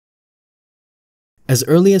As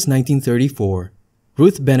early as 1934,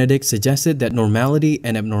 Ruth Benedict suggested that normality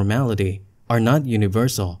and abnormality are not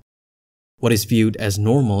universal. What is viewed as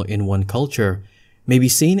normal in one culture may be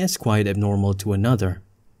seen as quite abnormal to another.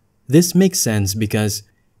 This makes sense because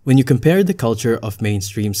when you compare the culture of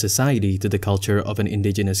mainstream society to the culture of an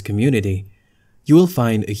indigenous community, you will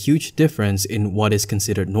find a huge difference in what is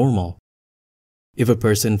considered normal. If a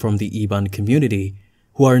person from the Iban community,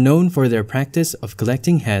 who are known for their practice of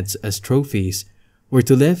collecting heads as trophies, were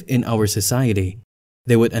to live in our society,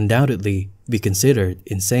 they would undoubtedly be considered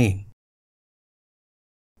insane.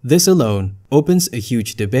 This alone opens a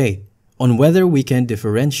huge debate on whether we can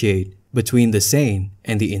differentiate between the sane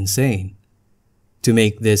and the insane. To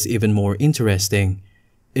make this even more interesting,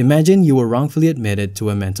 imagine you were wrongfully admitted to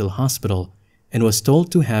a mental hospital and was told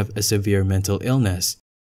to have a severe mental illness.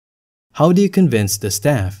 How do you convince the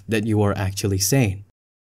staff that you are actually sane?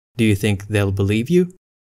 Do you think they'll believe you?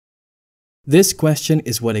 This question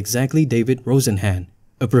is what exactly David Rosenhan,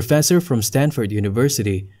 a professor from Stanford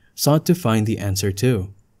University, sought to find the answer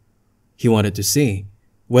to. He wanted to see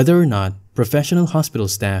whether or not professional hospital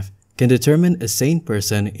staff can determine a sane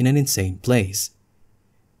person in an insane place.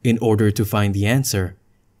 In order to find the answer,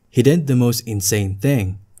 he did the most insane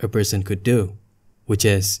thing a person could do, which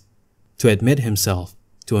is to admit himself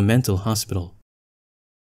to a mental hospital.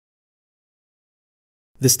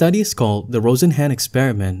 The study is called the Rosenhan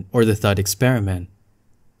Experiment or the Thought Experiment.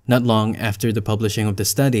 Not long after the publishing of the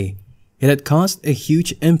study, it had caused a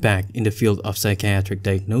huge impact in the field of psychiatric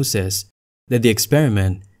diagnosis that the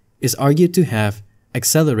experiment is argued to have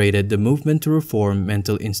accelerated the movement to reform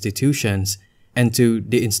mental institutions and to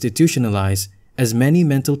deinstitutionalize as many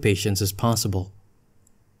mental patients as possible.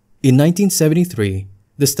 In 1973,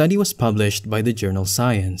 the study was published by the journal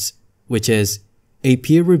Science, which is a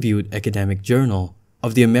peer-reviewed academic journal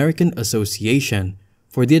of the American Association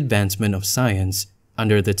for the Advancement of Science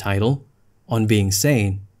under the title On Being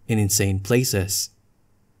Sane in Insane Places.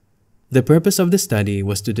 The purpose of the study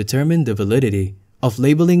was to determine the validity of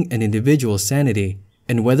labeling an individual's sanity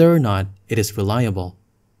and whether or not it is reliable.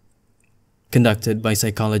 Conducted by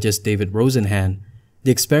psychologist David Rosenhan, the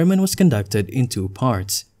experiment was conducted in two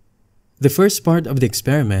parts. The first part of the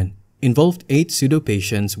experiment involved 8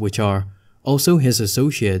 pseudo-patients which are also his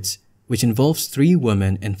associates, which involves 3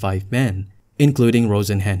 women and 5 men, including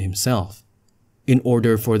Rosenhan himself. In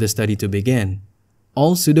order for the study to begin,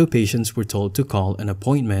 all pseudo-patients were told to call an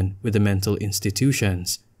appointment with the mental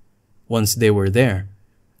institutions. Once they were there,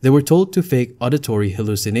 they were told to fake auditory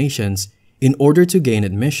hallucinations in order to gain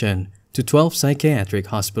admission to 12 psychiatric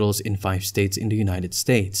hospitals in 5 states in the United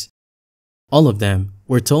States. All of them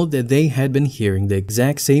were told that they had been hearing the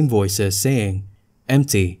exact same voices saying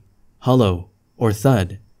empty, hollow, or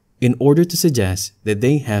thud in order to suggest that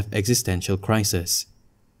they have existential crisis.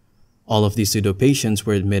 All of these pseudo-patients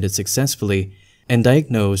were admitted successfully and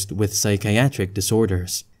diagnosed with psychiatric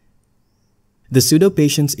disorders. The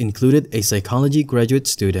pseudo-patients included a psychology graduate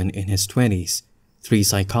student in his 20s, 3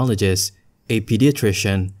 psychologists, a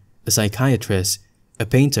pediatrician, a psychiatrist, a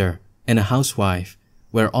painter, and a housewife,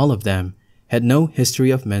 where all of them had no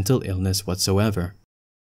history of mental illness whatsoever.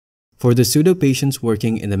 For the pseudo-patients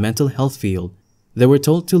working in the mental health field, they were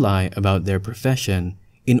told to lie about their profession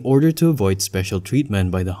in order to avoid special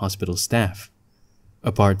treatment by the hospital staff.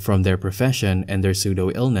 Apart from their profession and their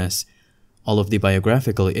pseudo-illness, all of the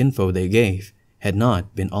biographical info they gave had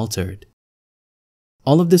not been altered.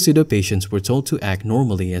 All of the pseudo-patients were told to act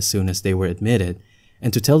normally as soon as they were admitted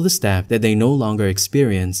and to tell the staff that they no longer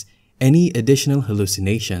experience any additional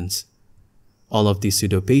hallucinations. All of these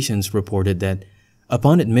pseudo-patients reported that,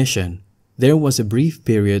 upon admission, there was a brief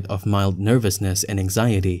period of mild nervousness and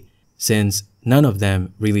anxiety since none of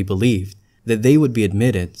them really believed that they would be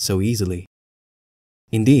admitted so easily.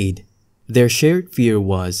 Indeed, their shared fear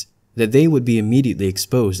was that they would be immediately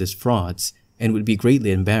exposed as frauds and would be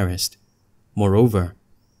greatly embarrassed. Moreover,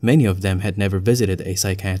 many of them had never visited a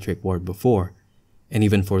psychiatric ward before, and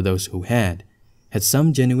even for those who had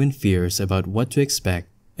some genuine fears about what to expect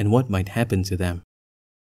and what might happen to them.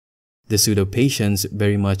 The pseudo-patients,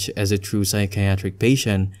 very much as a true psychiatric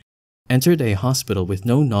patient, entered a hospital with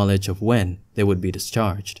no knowledge of when they would be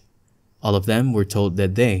discharged. All of them were told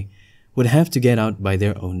that they would have to get out by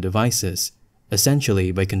their own devices,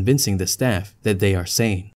 essentially by convincing the staff that they are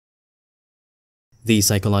sane. The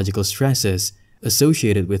psychological stresses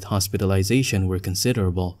associated with hospitalization were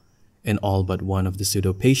considerable, and all but one of the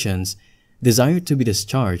pseudo-patients desired to be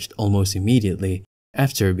discharged almost immediately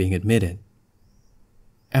after being admitted.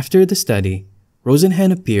 After the study, Rosenhan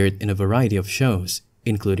appeared in a variety of shows,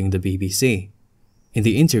 including the BBC. In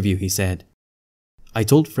the interview, he said, "I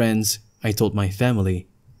told friends, I told my family.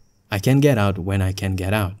 I can get out when I can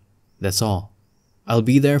get out. That's all. I'll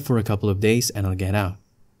be there for a couple of days and I'll get out.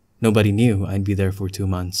 Nobody knew I'd be there for 2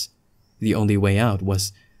 months. The only way out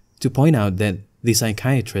was to point out that the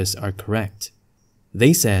psychiatrists are correct.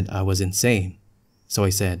 They said I was insane. So I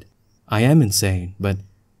said, I am insane, but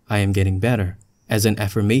I am getting better, as an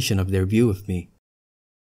affirmation of their view of me.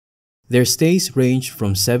 Their stays ranged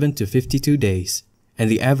from 7 to 52 days, and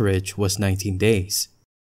the average was 19 days.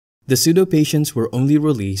 The pseudo-patients were only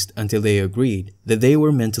released until they agreed that they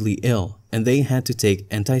were mentally ill and they had to take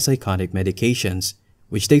antipsychotic medications,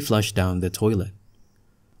 which they flushed down the toilet.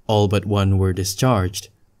 All but one were discharged,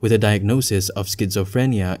 with a diagnosis of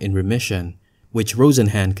schizophrenia in remission, which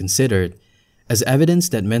Rosenhan considered as evidence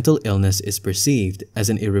that mental illness is perceived as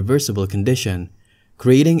an irreversible condition,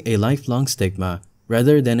 creating a lifelong stigma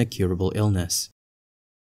rather than a curable illness.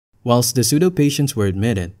 Whilst the pseudo-patients were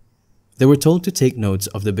admitted, they were told to take notes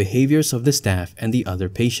of the behaviors of the staff and the other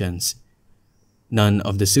patients. None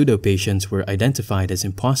of the pseudo-patients were identified as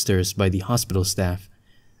imposters by the hospital staff,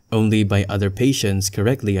 only by other patients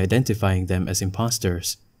correctly identifying them as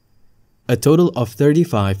imposters. A total of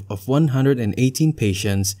 35 of 118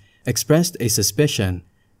 patients expressed a suspicion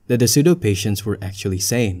that the pseudo-patients were actually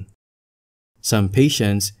sane. Some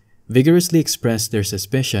patients vigorously expressed their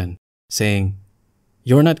suspicion, saying,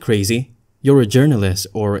 "You're not crazy. You're a journalist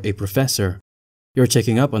or a professor. You're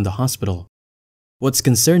checking up on the hospital." What's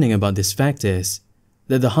concerning about this fact is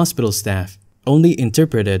that the hospital staff only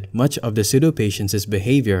interpreted much of the pseudo-patients'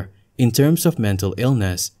 behavior in terms of mental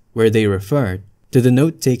illness, where they referred to the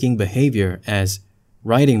note-taking behavior as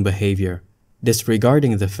writing behavior,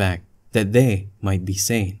 disregarding the fact that they might be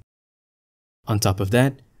sane. On top of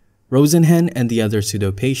that, Rosenhan and the other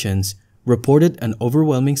pseudo-patients reported an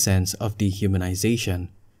overwhelming sense of dehumanization,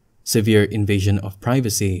 severe invasion of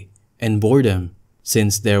privacy, and boredom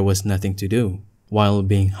since there was nothing to do while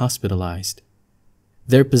being hospitalized.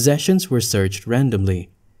 Their possessions were searched randomly,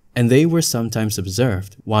 and they were sometimes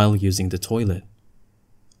observed while using the toilet.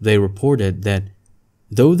 They reported that,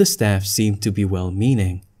 though the staff seemed to be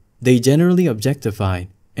well-meaning, they generally objectified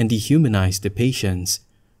and dehumanized the patients,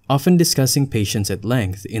 often discussing patients at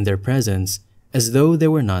length in their presence as though they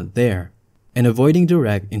were not there, and avoiding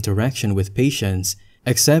direct interaction with patients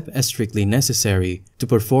except as strictly necessary to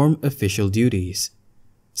perform official duties.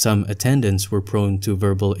 Some attendants were prone to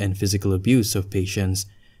verbal and physical abuse of patients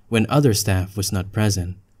when other staff was not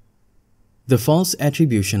present. The false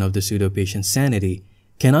attribution of the pseudo-patient's sanity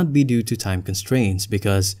cannot be due to time constraints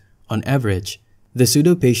because, on average, the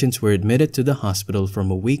pseudo-patients were admitted to the hospital from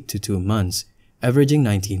a week to 2 months, averaging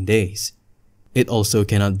 19 days. It also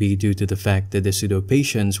cannot be due to the fact that the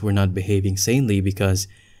pseudo-patients were not behaving sanely because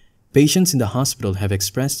patients in the hospital have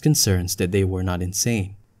expressed concerns that they were not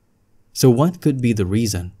insane. So what could be the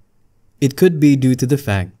reason? It could be due to the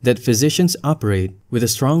fact that physicians operate with a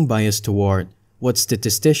strong bias toward what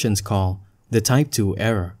statisticians call the type 2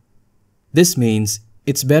 error. This means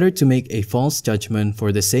it's better to make a false judgment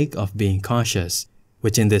for the sake of being cautious,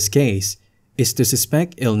 which in this case is to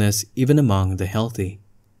suspect illness even among the healthy.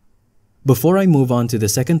 Before I move on to the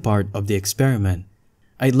second part of the experiment,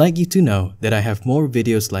 I'd like you to know that I have more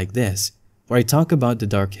videos like this where I talk about the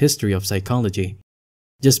dark history of psychology.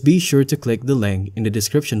 Just be sure to click the link in the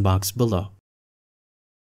description box below.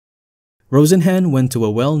 Rosenhan went to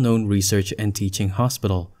a well-known research and teaching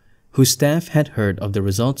hospital whose staff had heard of the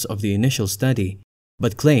results of the initial study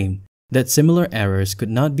but claimed that similar errors could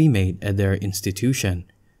not be made at their institution.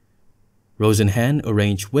 Rosenhan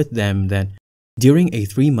arranged with them that during a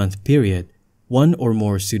 3-month period, one or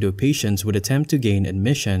more pseudo-patients would attempt to gain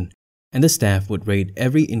admission, and the staff would rate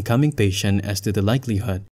every incoming patient as to the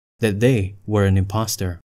likelihood that they were an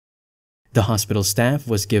imposter. The hospital staff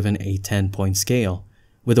was given a 10-point scale,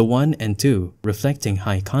 with a 1 and 2 reflecting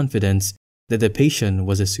high confidence that the patient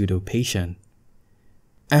was a pseudo-patient.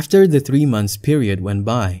 After the 3-month period went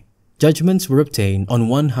by, judgments were obtained on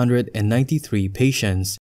 193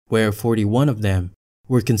 patients, where 41 of them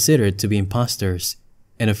were considered to be imposters,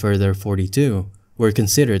 and a further 42 were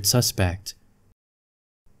considered suspect.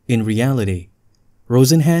 In reality,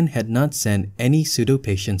 Rosenhan had not sent any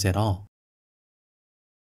pseudo-patients at all.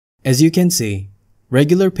 As you can see,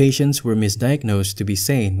 regular patients were misdiagnosed to be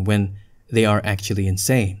sane when they are actually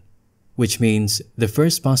insane, which means the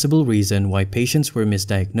first possible reason why patients were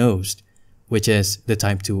misdiagnosed, which is the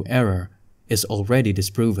type 2 error, is already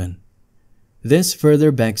disproven. This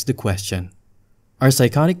further begs the question, are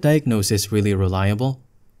psychotic diagnoses really reliable?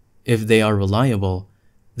 If they are reliable,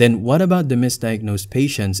 then what about the misdiagnosed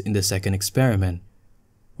patients in the second experiment?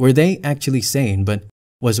 Were they actually sane but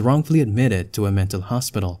was wrongfully admitted to a mental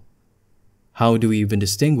hospital? How do we even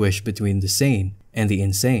distinguish between the sane and the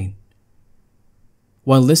insane?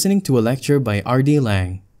 While listening to a lecture by R.D.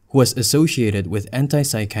 Laing, who was associated with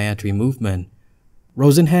anti-psychiatry movement,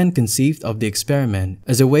 Rosenhan conceived of the experiment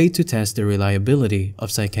as a way to test the reliability of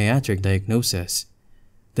psychiatric diagnosis.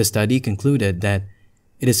 The study concluded that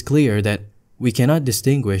it is clear that we cannot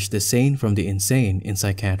distinguish the sane from the insane in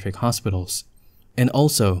psychiatric hospitals, and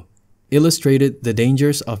also illustrated the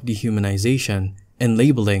dangers of dehumanization and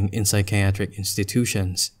labeling in psychiatric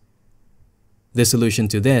institutions. The solution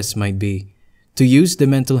to this might be to use the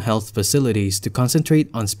mental health facilities to concentrate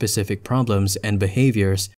on specific problems and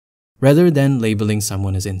behaviors rather than labeling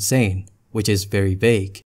someone as insane, which is very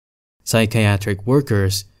vague. Psychiatric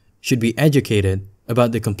workers should be educated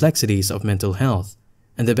about the complexities of mental health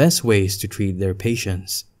and the best ways to treat their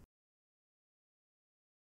patients.